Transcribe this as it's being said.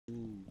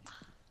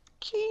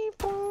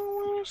Keep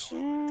on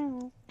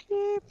wishing,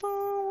 keep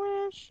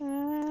on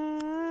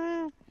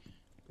wishing.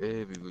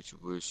 Baby, what you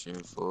wishing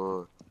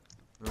for?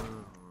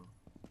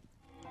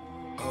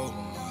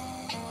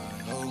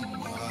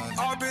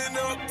 I've been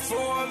up for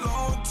a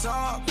long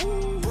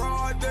time,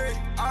 broad day.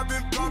 I've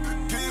been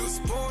popping pills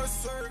for a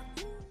certain.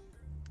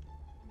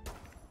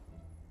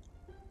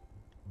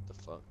 The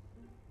fuck?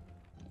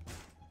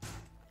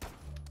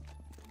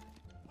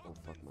 Oh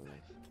fuck my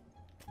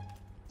life.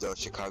 Yo,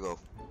 Chicago.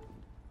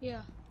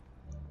 Yeah.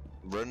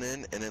 Run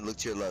in and then look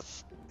to your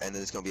left, and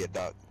then it's gonna be a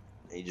dot,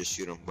 and you just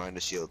shoot him behind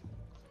the shield.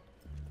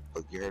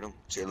 Look, you heard him?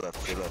 To your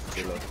left, to your left, to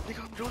your left.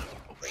 Nigga, I'm doing.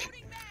 Oh shit.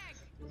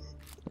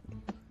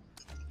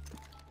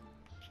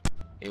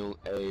 Hey,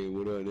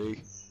 what up,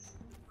 nigga?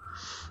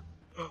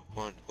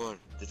 Come on.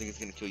 This nigga's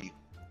gonna kill you.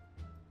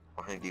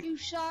 Behind you. You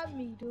shot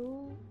me,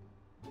 dude.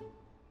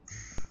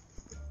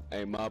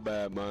 Hey, my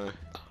bad, man.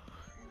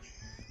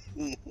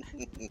 Man,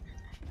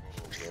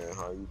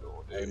 how you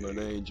doing? Hey, my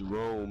name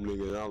Jerome,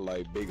 nigga, and I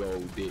like big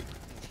old dick.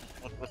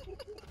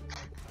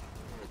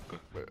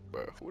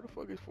 Bro, who the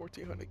fuck is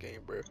 1400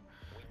 game, bro?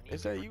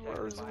 Is that you,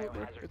 or is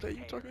that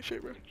you talking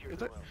shit, bro?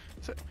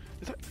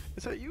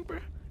 Is that you, bro?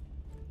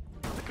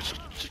 Nigga,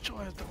 shut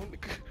your ass down,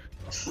 nigga.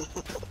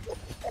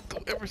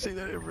 Don't ever say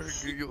that ever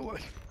again in your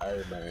life.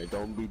 Hey, man,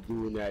 don't be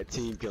doing that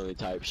team killing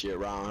type shit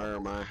around her,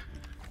 man.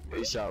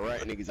 They shot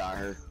right niggas out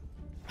here.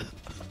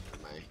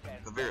 Man.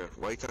 Kavira,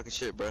 why you talking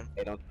shit, bro?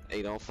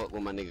 Hey, don't fuck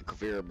with my nigga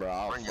Kavira, bro.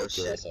 I'll Run your fuck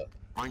your ass up.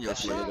 On your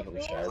That's my shit. nigga,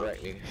 I'm shot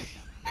right, nigga.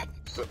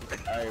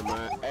 Hey,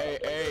 man.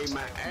 Hey,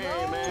 man.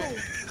 Hey, man.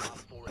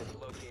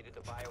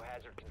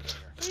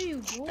 What are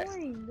you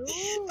doing,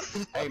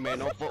 dude? Hey, man,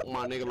 don't fuck with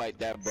my nigga like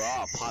that, bro.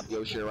 I'll pop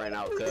your shit right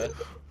now, cuz.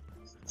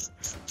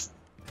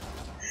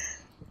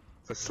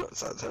 Stop,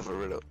 for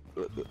real.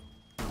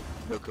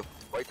 Look,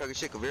 why you talking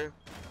shit, Kavira?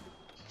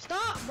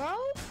 Stop, bro.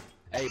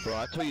 Hey, bro,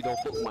 I told you don't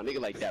fuck with my nigga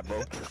like that,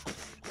 bro.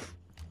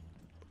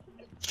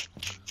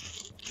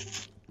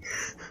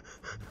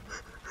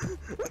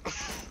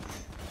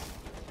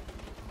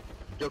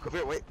 Yo,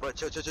 Kavira, wait, bro,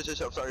 chill.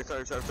 I'm sorry.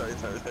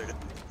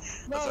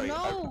 Bro,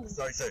 no.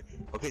 Sorry.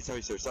 Okay,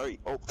 sorry, sir. Sorry.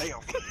 Oh,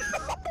 damn.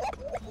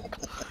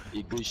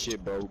 Yeah, good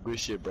shit, bro. Good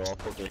shit, bro. I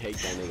fucking hate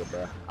that nigga,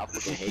 bro. I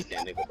fucking hate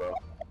that nigga, bro.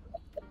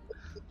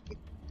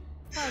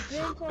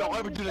 Don't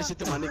ever do that shit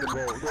to my nigga,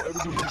 bro. Don't ever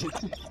do that shit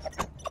to me.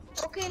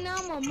 Okay, now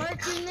I'm gonna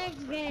murk you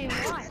next game.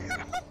 What?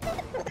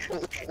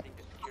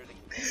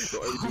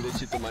 Don't ever do that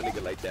shit to my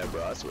nigga like that,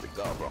 bro. I swear to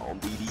God, bro. On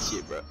BD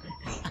shit, bro.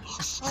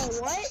 Oh,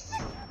 what?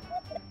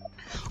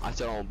 I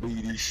said on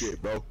BD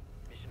shit, bro.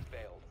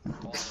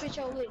 Spit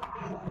your lip.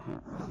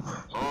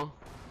 Huh?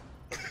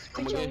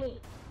 Come Spit your again?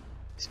 lip.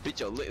 Spit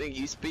your lip, nigga.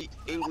 You speak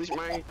English,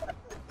 man?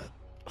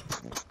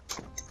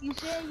 You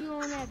said you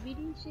on that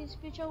BD shit,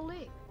 spit your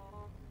lip.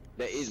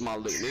 That is my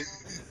lip,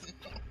 nigga.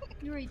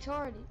 You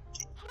retarded.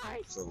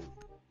 So,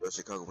 yo,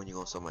 Chicago, when you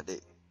gonna suck my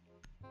dick?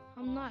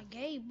 I'm not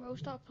gay, bro.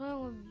 Stop playing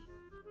with me.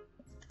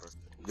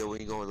 Yo,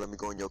 when you gonna let me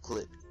go in your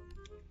clip?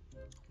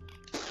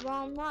 Bro,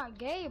 I'm not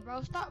gay,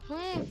 bro. Stop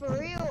playing for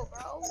real,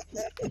 bro.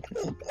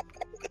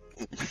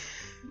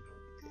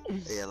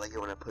 Yeah, I like it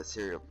when I put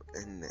syrup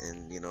and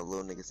you know,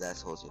 little niggas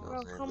assholes, you know Bro,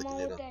 what I'm saying? come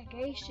on with that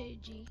gay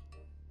shit, G.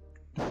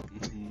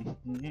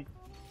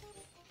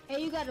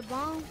 Hey, you got a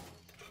bomb?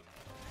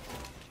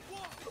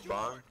 A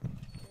bomb?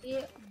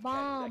 Yeah,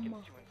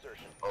 bomb.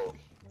 Oh,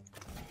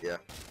 yeah.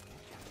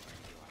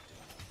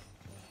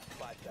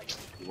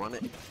 You want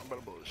it? I'm about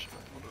to blow this shit.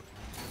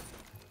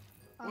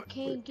 I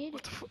can't get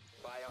What it. the fuck?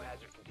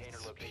 Biohazard container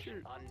location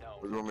unknown.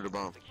 Where's room with the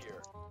bomb?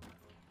 Secure.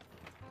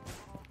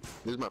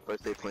 This is my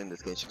first day playing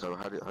this game, Chicago.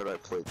 How do I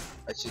play?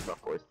 Actually, it's my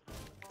fourth.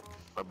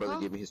 My brother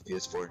gave me his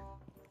PS4.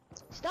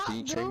 Stop, Can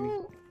you train me?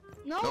 dude.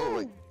 No. No,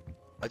 like,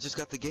 I just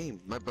got the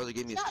game. My brother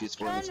gave me his Stop PS4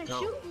 trying and his to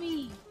account. shoot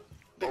me.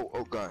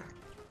 Oh god.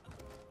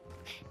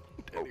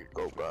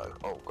 Oh god.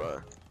 Oh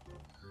god.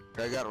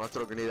 I got him. I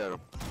throw a grenade at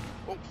him.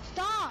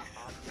 Stop.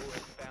 Op 4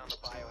 has found the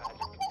biohazard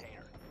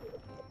container.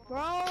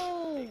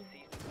 Bro.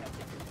 Cease and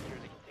testing to secure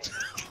the container.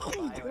 I'm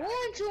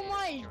doing too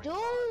much,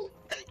 dude.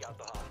 Take out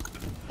the hostage.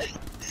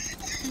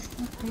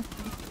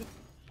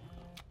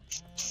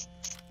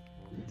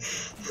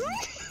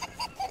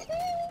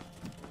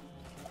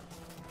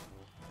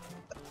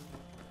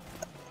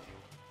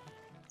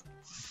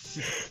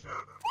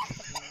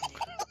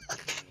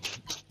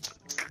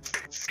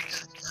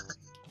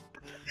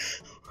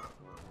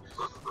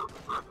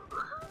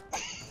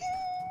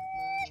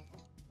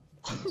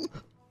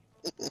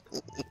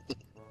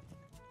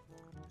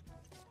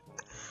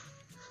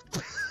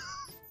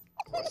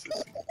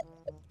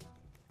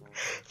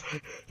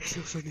 So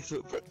funny,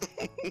 so bro.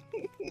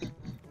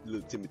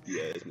 Little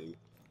Timothy ass nigga.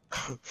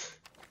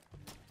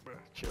 Bro,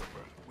 chill,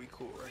 bro. We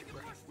cool, right,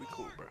 bro? We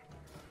cool, bro.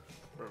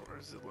 Bro,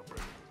 where's Zilla, bro?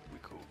 We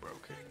cool, bro,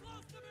 okay?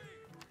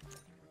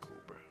 Cool,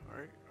 bro.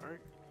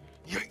 Alright?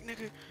 Yo,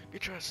 nigga,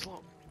 get your ass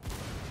slumped.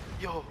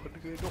 Yo,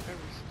 nigga, don't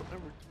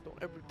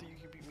ever think you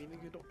can beat me,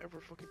 nigga. Don't ever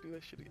fucking do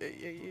that shit.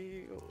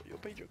 Hey, yo,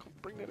 Pedro, come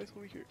bring that ass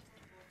over here.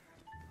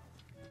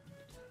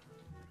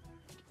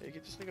 Hey,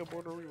 get this nigga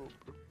born a real,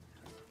 bro.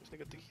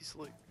 nigga think he's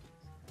slick.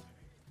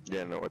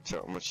 Yeah, no, watch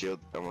out. I'm gonna shield.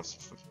 Watch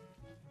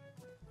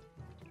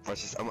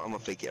this. I'm gonna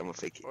fake it. I'm gonna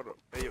fake it. Hold up.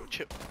 Hey, yo,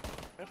 Chip.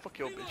 Man, fuck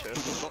your bitch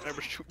ass. Don't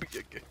ever shoot me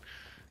again.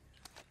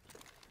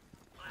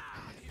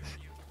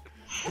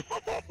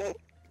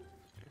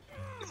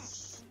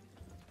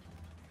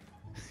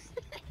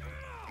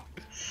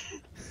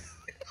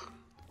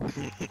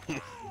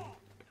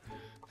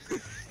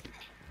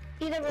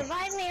 Either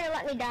revive me or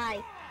let me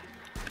die.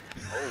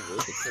 Oh,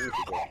 where's the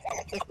chemical?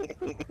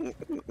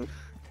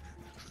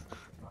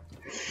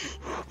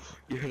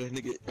 You heard that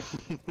nigga?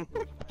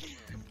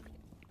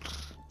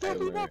 Hey,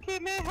 man. Okay,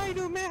 man. How you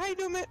doing, man? How you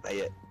doing, man? Not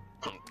yet.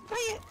 Not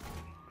yet.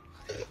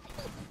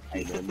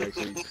 Hey, man, make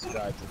sure you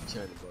subscribe to the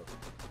channel, bro.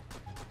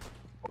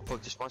 Oh,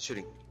 fuck, just spawn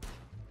shooting.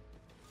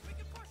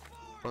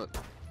 Fuck.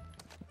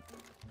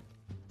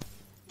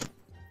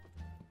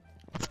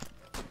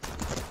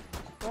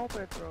 Stop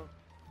it, bro.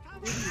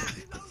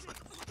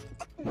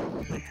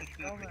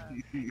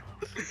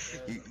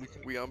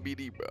 We on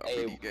BD, bro.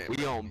 Hey, BD game.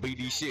 we on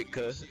BD shit,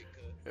 cuz.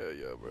 Hell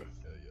yeah, bro.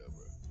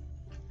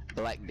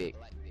 Black dick.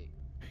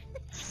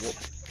 Yo, hey,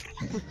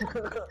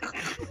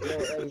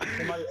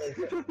 somebody,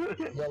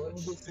 yo, let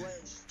me get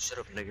slammed. Shut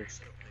up, nigga.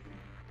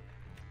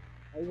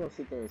 How you gonna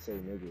sit there and say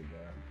nigga, bro?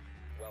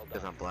 Well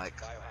Because I'm black.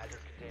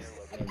 Biohazard container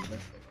located.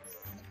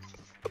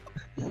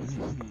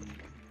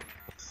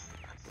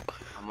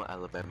 I'm an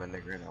Alabama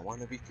nigga and I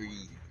wanna be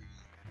free.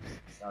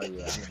 Oh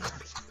yeah.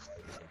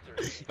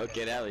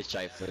 Okay, that was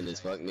trifling as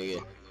fuck,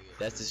 nigga.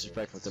 That's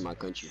disrespectful to my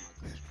country.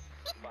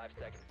 5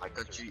 seconds. My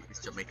country is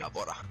Jamaica,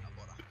 bora.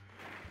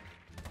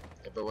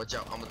 Hey, but watch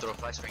out, I'm gonna throw a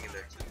flashbang in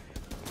there.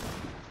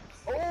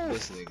 Oh!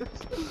 This nigga.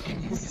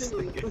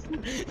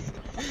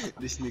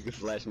 This nigga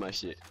flashed my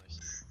shit.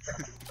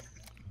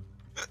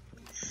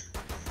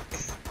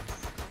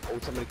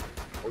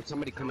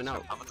 somebody coming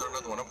out. I'm gonna throw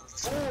another one.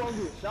 Oh, I'm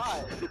getting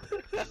shot.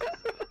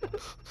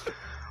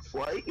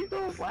 Why you keep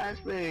throwing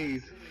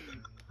flashbangs?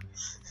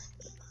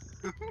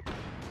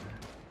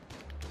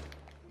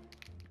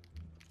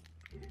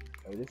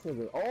 Hey, this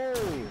nigga.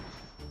 Oh!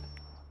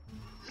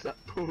 Stop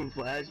throwing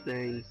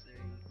flashbangs.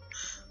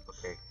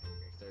 Okay.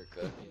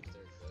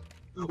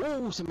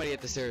 Oh, somebody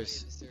at the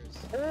stairs.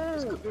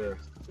 Oh!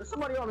 There's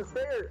somebody on the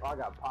stairs. Oh, I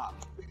got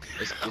popped.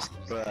 It's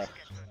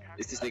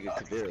this nigga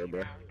Kavira,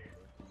 bro.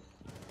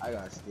 I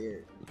got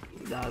scared.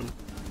 Got him.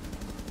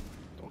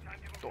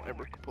 Don't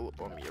ever pull up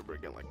on me ever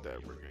again like that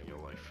ever again in your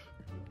life.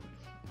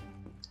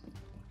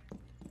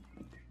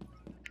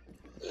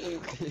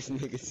 This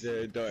nigga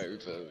said, don't ever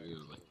play with me.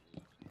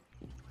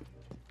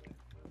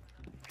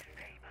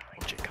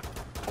 Oh, Jacob.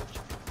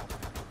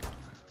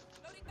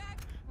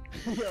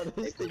 Yo,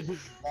 this thing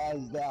just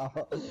passed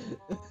out.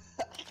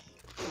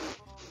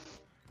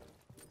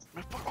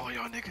 Man, fuck all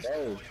y'all niggas.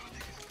 Hey.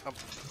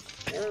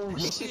 Oh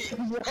shit, yo!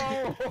 Found a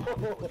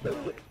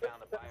biohazard.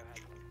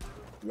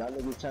 Y'all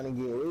niggas trying to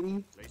get witty?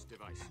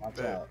 Watch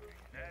Bet. out.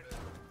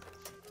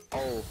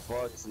 Oh,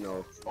 fuck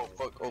no. Oh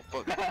fuck, oh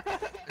fuck.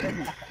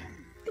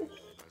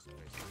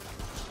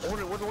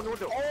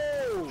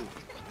 Oh!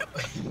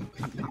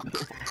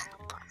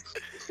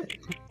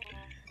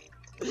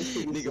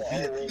 Nigga,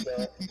 Oh,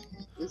 window.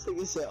 This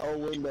nigga said, oh,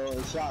 window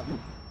and shot me.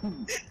 Oh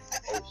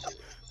shit.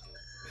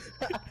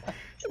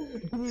 He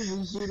didn't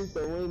even shoot at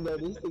the window,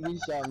 this nigga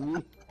shot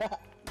me.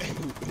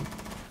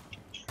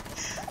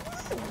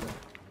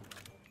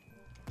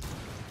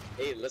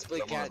 Hey, let's play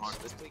Come on, catch.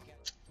 Mark. Let's play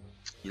catch.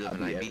 You live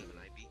in I'll be IB? You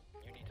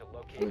need to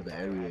locate Live the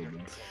everywhere, biohazard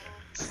dude.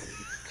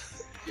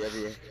 container. You ever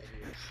here?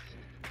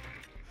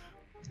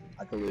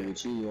 I can live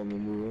with you, you want me to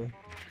move in?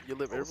 You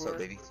live What's up,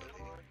 everywhere? baby?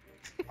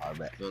 I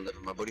bet. You wanna live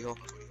in my booty hole?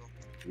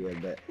 Yeah,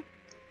 bet.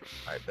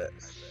 Alright, bet.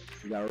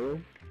 You got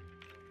room?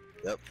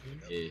 Yep.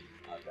 Yeah.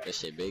 That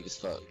shit big as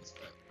fuck.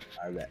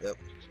 I bet. Yep.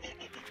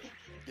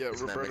 Yeah,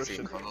 It's not Roberto mixing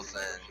should. Carlos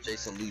and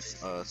Jason Leaf,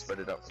 spread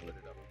it out.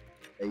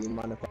 Hey, you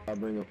mind if I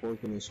bring a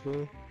fork and a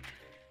spoon?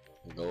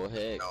 Go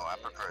ahead. No, I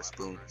prefer a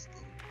spoon.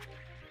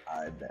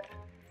 I bet.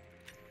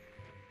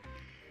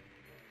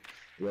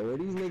 Yo, where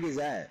these niggas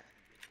at?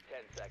 10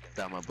 seconds.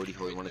 Got my booty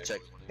hole, you wanna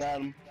check? Got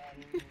him.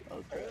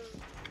 Okay.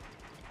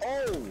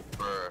 Oh!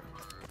 Bruh.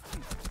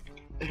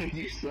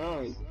 You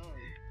suck.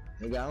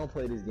 Nigga, I don't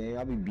play this game.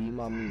 I be beating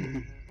my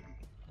meat.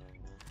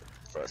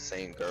 For a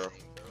same girl.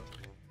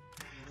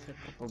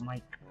 Oh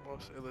my. Oh,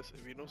 say, listen,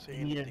 if you don't say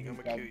You need anything, a I'm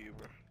new gonna gun. kill you,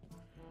 bro.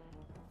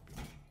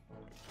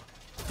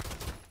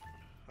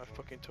 I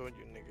fucking told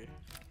you, nigga.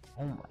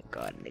 Oh my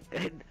god,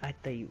 nigga. I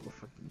thought you were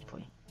fucking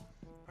playing.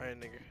 Alright,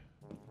 nigga.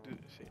 Do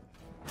this shit.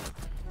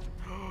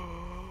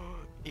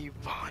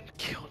 Yvonne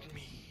killed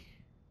me.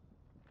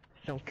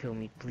 Don't kill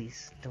me,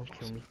 please. Don't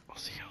kill me.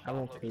 Ocio, I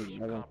won't kill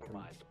you. I won't kill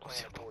you. Compromised. The plan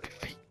Ocio, don't be aborted.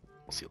 fake.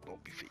 Ocio,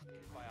 don't be fake.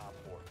 By Op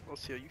 4.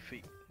 Ocio, you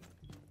fake.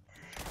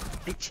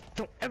 Bitch,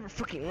 don't ever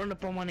fucking run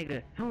up on my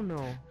nigga. Hell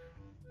no.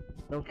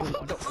 Don't kill me.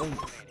 Don't.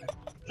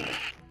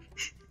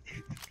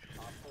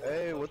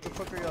 Hey, what the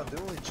fuck are y'all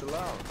doing? Chill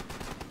out.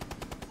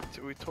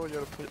 So we told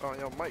y'all to put on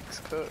your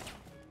mics, cut.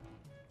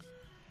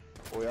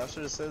 Well, y'all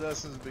should have said that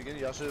since the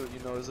beginning. Y'all should, you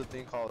know, there's a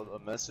thing called a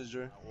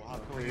messenger. Well, how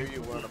can we hear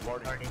you? We're on a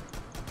party.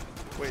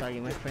 Wait, Sorry,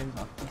 my friend's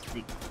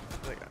autistic.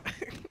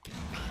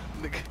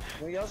 Nigga,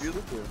 When y'all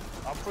stupid.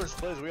 I'm first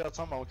place. We all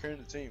talking about carrying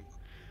the team.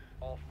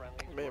 All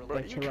friendlies man, were bro,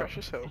 you Chill trash out.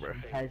 as hell, bro.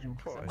 Casual.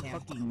 Come on.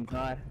 Fucking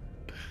god.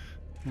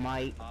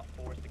 Mike. Op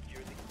 4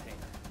 secure the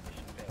container.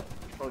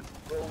 Mission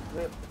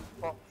failed.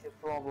 Fuck's your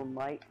problem,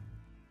 Mike?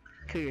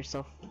 Kill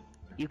yourself.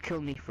 You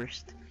killed me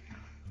first.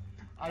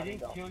 I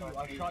didn't kill you.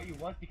 I shot you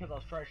once because I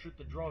was trying to shoot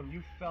the drone.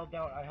 You fell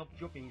down. I helped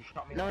you up and you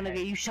shot me. No, in the nigga,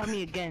 head. you shot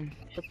me again.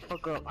 Shut the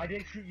fuck up. I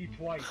didn't shoot you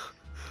twice.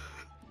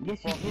 Yes,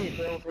 you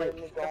did. Like,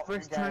 the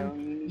first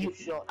time,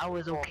 I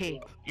was okay,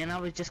 and I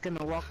was just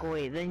gonna walk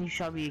away. Then you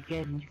shot me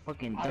again, you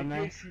fucking I did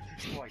dumbass. shoot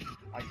you twice.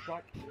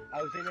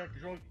 I was aiming at the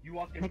drone. You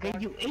walked in Nigga,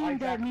 front. you I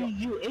aimed at backed me. up.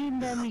 You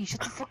aimed at me.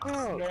 Shut the fuck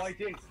up. No, I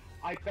didn't.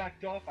 I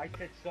backed off. I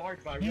said sorry,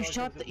 but I You realized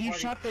shot it was the, you a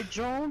shot the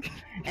drone,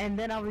 and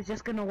then I was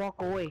just gonna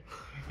walk away,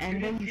 and You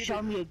then didn't you see shot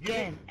the- me you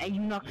again, didn't- and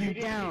you knocked You me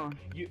didn't down.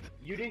 See,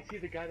 you didn't see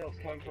the guy that was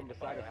coming from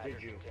beside us,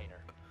 did you? Container.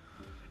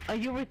 Are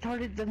you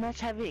retarded? The match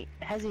hasn't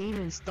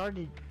even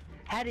started.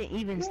 Hadn't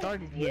even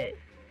started yet.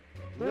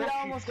 Dude, War I Chief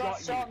almost got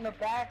you. shot in the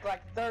back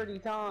like 30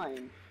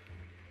 times.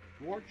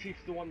 War Chief's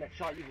the one that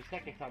shot you the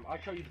second time. I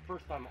shot you the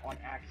first time on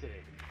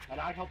accident,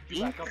 and I helped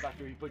you back up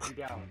after he put you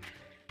down.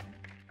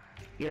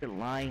 You're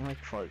lying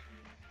like fuck.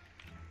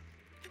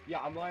 Yeah,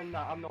 I'm lying.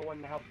 I'm the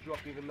one that helped you up,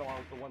 even though I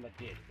was the one that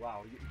did.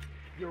 Wow,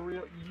 you're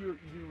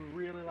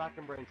really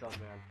lacking brain cells,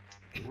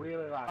 man.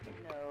 Really lacking.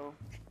 No.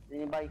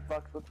 Anybody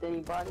fucks with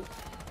anybody?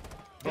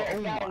 That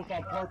was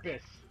on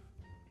purpose.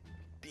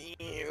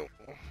 Damn.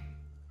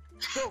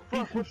 Don't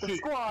fuck with the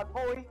squad,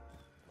 boy.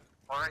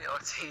 Why are y'all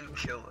team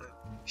killing?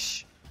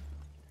 Shh.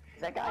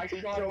 That guy I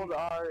just shot killed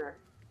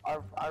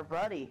our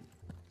buddy.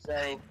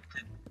 So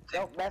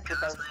don't mess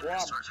with our squad.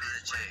 Starts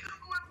with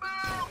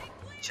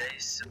a J.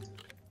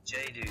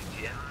 Jay, dude, do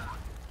you have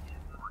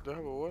a Do I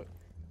have a what?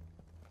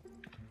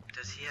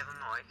 Does he have a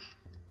mic?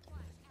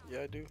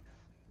 Yeah, I do.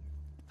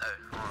 Oh,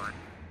 alright.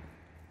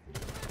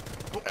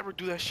 Don't ever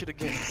do that shit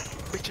again.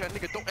 Bitch ass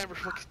nigga, don't ever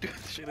fucking do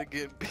that shit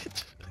again,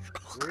 bitch.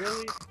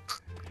 Really?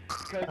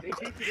 Because in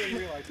case you didn't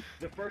realize,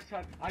 the first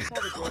time I saw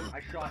the drone,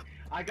 I shot.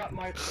 I got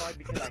my slide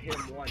because I hit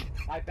him once.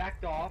 I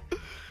backed off.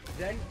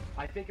 Then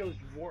I think it was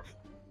War.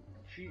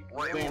 Wait,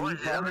 War what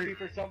did I- Chief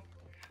or something.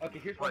 Okay,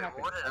 here's what Wait,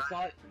 happened. what did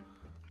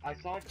I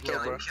saw a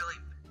Kill drone. him.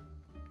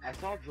 I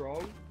saw a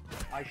drone.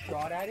 I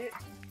shot at it.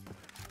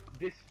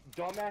 This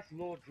dumbass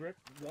little drip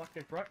walked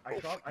in front. I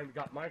shot. I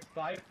got my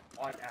 5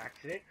 on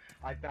accident.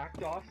 I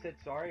backed off. Said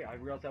sorry. I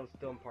realized I was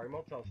still in party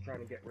mode, so I was trying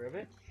to get rid of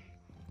it.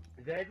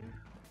 Then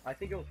I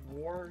think it was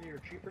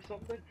Warrior Chief or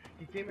something.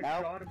 He came and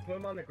Nope. shot him, put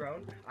him on the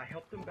ground. I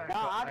helped him back No,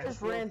 up. I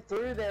just ran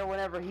through there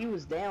whenever he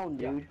was down,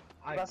 dude.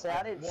 I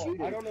didn't shoot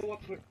him. I don't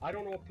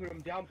know what put him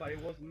down, but it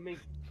wasn't me.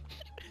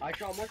 I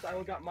shot once. I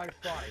only got -5,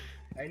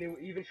 and it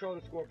even showed on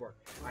the scoreboard.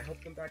 I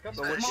helped him back up.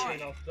 So what and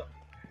shit? I was-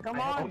 Come I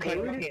on, helped Okay,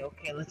 him back okay, up.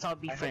 okay. Let's all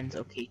be I friends.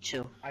 Okay,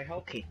 chill. I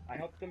helped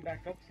him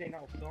back up, saying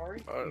I was sorry.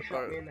 He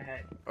shot me in the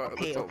head. Alright,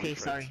 Okay, let's all okay, be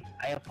friends. sorry.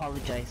 I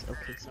apologize.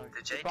 Okay, sorry.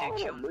 The J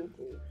Probably killed me.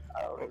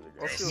 I don't even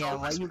know. I'll see Yeah, you.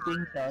 why you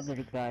being the other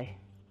guy?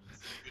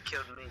 He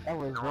killed me. That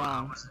was No,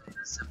 wrong. I wasn't an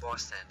innocent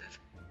bystander.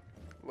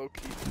 Low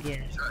key. Yeah.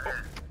 Right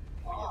there.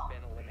 We have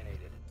been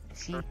eliminated.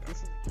 See,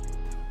 this is.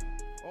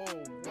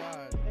 Oh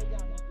my.